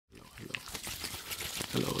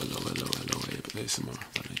Hello, hello, hello, hello, hey, bellissimo,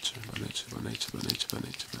 by nature, by nature, by nature, by nature, by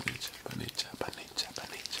nature, by nature, by nature, by nature, by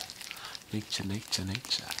nature. Nature, nature,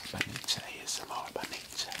 nature, by nature, ASMR, by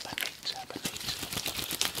nature, by nature, by nature.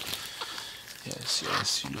 Yes,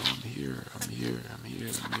 yes, you know I'm here, I'm here, I'm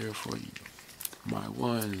here, I'm here for you. My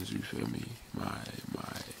ones, you feel me? My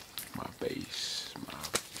base, my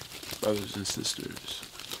brothers and sisters.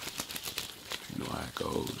 You know how it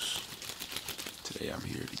goes. Today I'm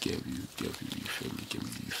here to give you, you feel me, give me,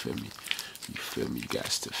 you feel me, you feel me, you got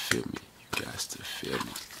to feel me, you got to feel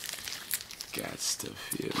me, got to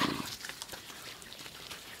feel me.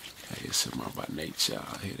 Hey, it's my by nature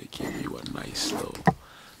out here to give you a nice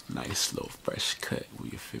little fresh cut,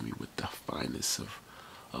 you feel me, with the finest of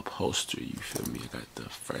upholstery, you feel me, I got the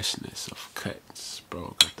freshness of cuts,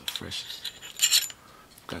 bro, got the freshest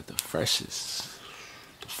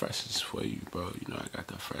for you, bro. You know I got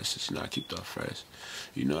the freshest. You know I keep that fresh.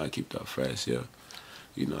 You know I keep that fresh, yo.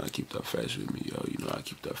 You know I keep that fresh with me, yo. You know I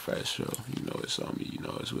keep that fresh, yo. You know it's on me. You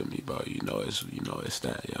know it's with me, bro. You know it's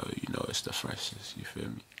that, yo. You know it's the freshest. You feel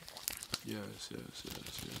me? Yes, yes,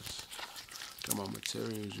 yes, yes. Got my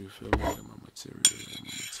materials. You feel me? Got my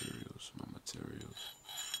materials. My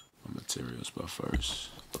materials. But first,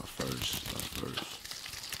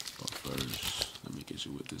 let me get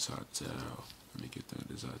you with this hot towel. Let me get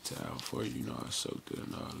this hot towel for you. You know I soaked it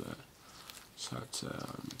and all that. This hot towel.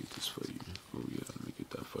 Let me get this for you. Oh yeah, let me get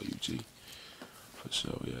that for you, G. For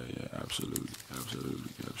sure. Yeah, absolutely.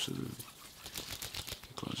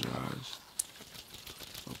 Close your eyes.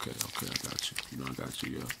 Okay, I got you. You know I got you,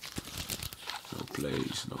 yo. No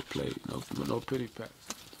plays, no pity pats.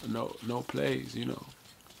 No plays, you know.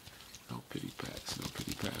 No pity pats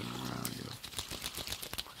around, yo.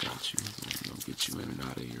 Got you. We're gonna get you in and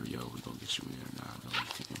out of here, yo. We're gonna get you in and out. No, you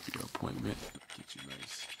came for your appointment. Get you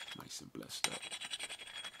nice and blessed up.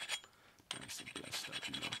 You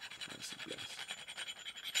know.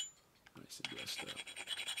 Nice and blessed up.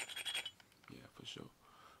 Yeah, for sure.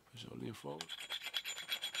 Lean forward.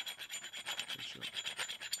 For sure.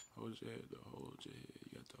 Hold your head, though. Hold your head. You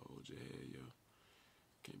got to hold your head, yo.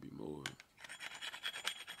 Can't be moving.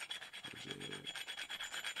 Hold your head.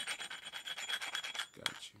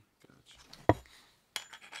 Got you.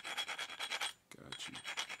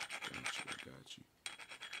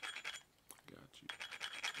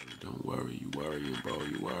 Don't worry, you worrying, bro.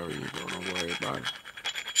 Don't worry about it.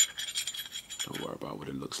 Don't worry about what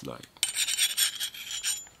it looks like.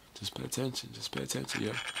 Just pay attention,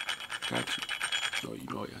 yo. Got you.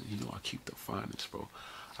 You know I keep the finest, bro.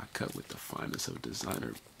 I cut with the finest of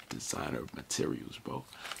designer materials, bro.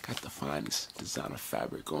 Got the finest designer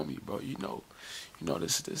fabric on me, bro. You know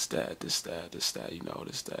this, that, you know,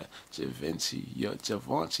 this, that, Givenchy,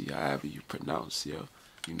 however you pronounce, yo.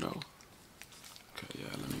 You know. Okay,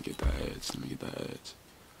 yeah, let me get that edge.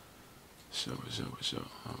 Sure.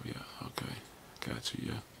 Oh, yeah, okay. Got you,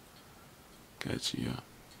 yeah.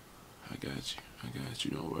 I got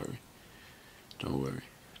you. Don't worry. I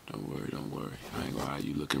ain't gonna have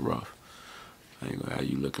you looking rough.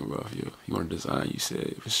 Yo. You want a design? You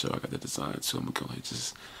said, for sure, I got the design, so I'm gonna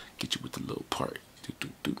just get you with the little part. Get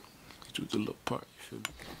you with the little part, you feel me?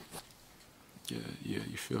 Yeah,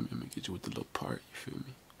 you feel me? I'm gonna get you with the little part, you feel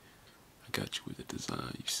me? I got you with the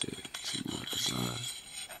design, you said. So you want a design?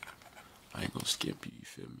 I ain't gonna skimp you, you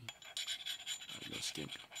feel me?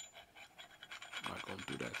 I'm not gonna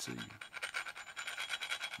do that to you.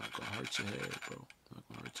 I'm not gonna hurt your head, bro.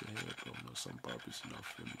 No, some barbers, you know,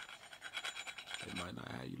 feel me? They might not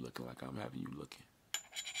have you looking like I'm having you looking.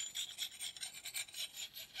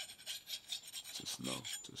 Just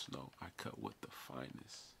know, I cut with the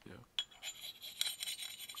finest, yo.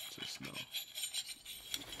 Just know.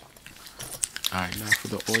 Alright, now for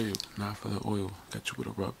the oil. Got you with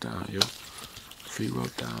a rub down, yo. Free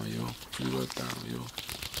rub down, yo.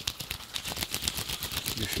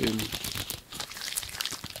 You feel me?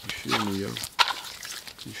 Yo.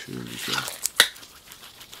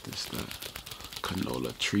 This that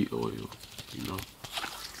canola tree oil, you know.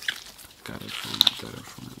 Got it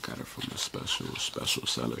from a special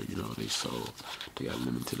seller, you know. They got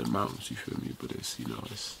limited amounts, you feel me? But it's, you know,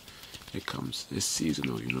 it's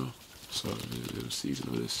seasonal, you know. So it was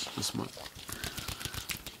seasonal this month.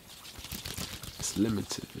 It's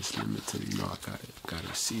limited, you know. I got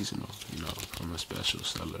it seasonal, you know, from a special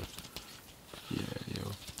seller. Yeah,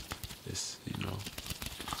 yo. It's, you know,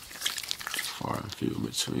 far and few in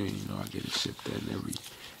between, you know. I get it shipped in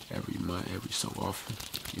every month, every so often,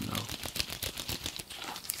 you know.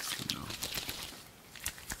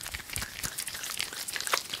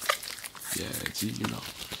 Yeah, G, you know.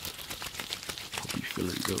 Hope you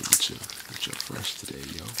feeling good with your fresh today,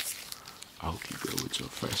 yo. I hope you good with your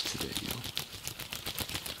fresh today, yo.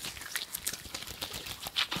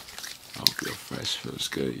 I hope your fresh feels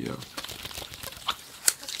good, yo.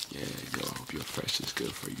 Yeah, yo, I hope your fresh is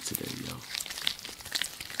good for you today, yo.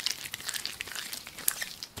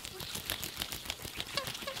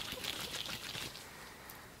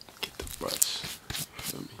 Get the brush.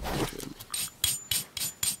 Feel me? Feel me?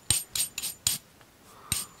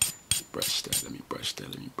 Brush that, let me brush that,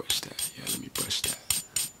 let me brush that. Yeah, let me brush that.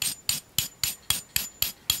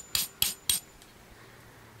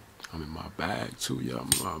 I'm in my bag too, yo. I'm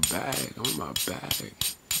in my bag. I'm in my bag.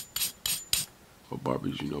 What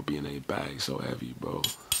barbers, you know, be in a bag so heavy, bro.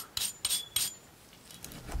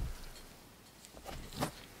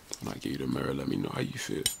 When I give you the mirror, let me know how you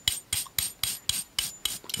feel.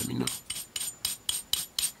 Let me know.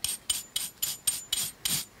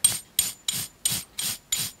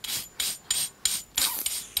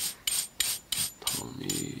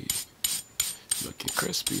 Homie, looking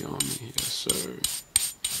crispy on me, yes sir.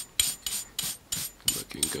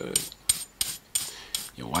 Looking good.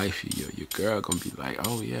 Your wifey, your girl gonna be like,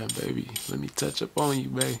 oh yeah, baby, let me touch up on you,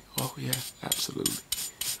 babe. Oh yeah, absolutely.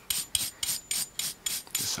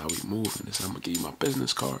 This how we move, and this I'm gonna give you my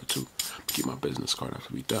business card too. I'm gonna give you my business card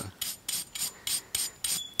after we done.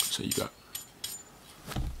 So you got.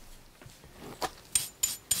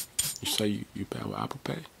 You say you pay with Apple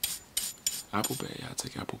Pay? Apple Pay, yeah, I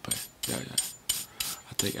take Apple Pay. Yeah.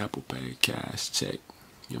 I take Apple Pay, cash, check.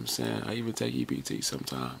 You know what I'm saying? I even take EBT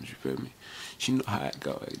sometimes, you feel me? You know how it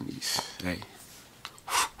goes. Hey.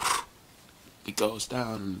 It goes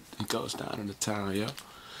down in the town, yo.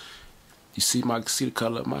 You see the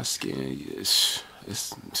color of my skin,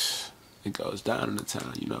 it goes down in the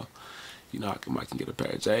town, you know. You know, I might get a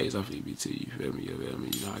pair of J's off of EBT, you feel me? You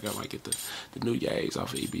know, I might get the new J's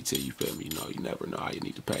off of EBT, you feel me? You know, you never know how you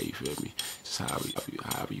need to pay, you feel me? Just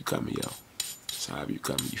however you coming, yo. Just however you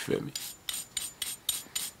coming, you feel me?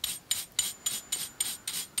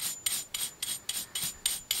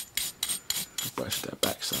 Brush that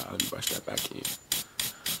back side, let me brush that back in.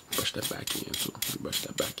 Brush that back in too, let me brush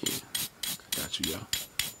that back in. I got you, yo.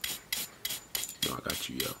 No, I got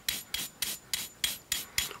you, yo.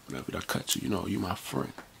 Whenever I cut you, you know, you my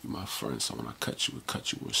friend. You my friend, so when I cut you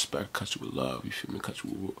with respect, cut you with love, you feel me? Cut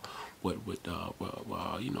you with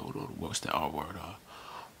you know, what's that R word?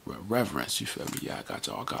 Reverence, you feel me? Yeah, I got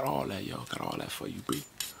y'all. I got all that, yo. Got all that for you, B.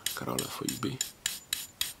 Got all that for you, B.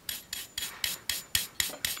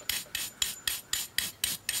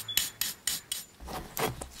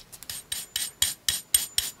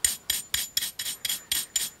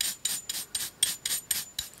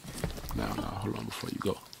 Now, hold on before you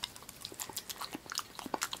go.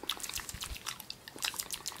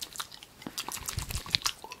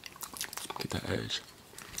 Get that edge.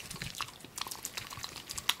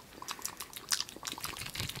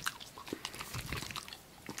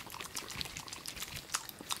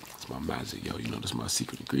 It's my magic, yo. You know, that's my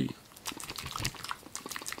secret ingredient.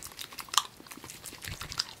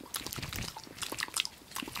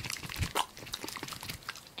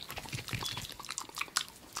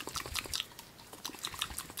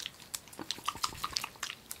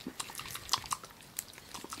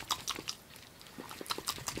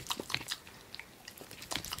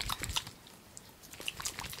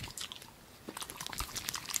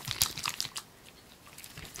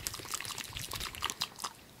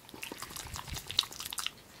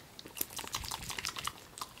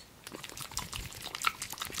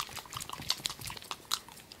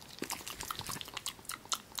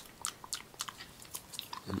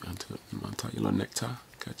 Let me untie your little necktie.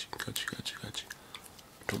 Got you.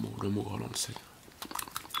 Don't move. Hold on a second.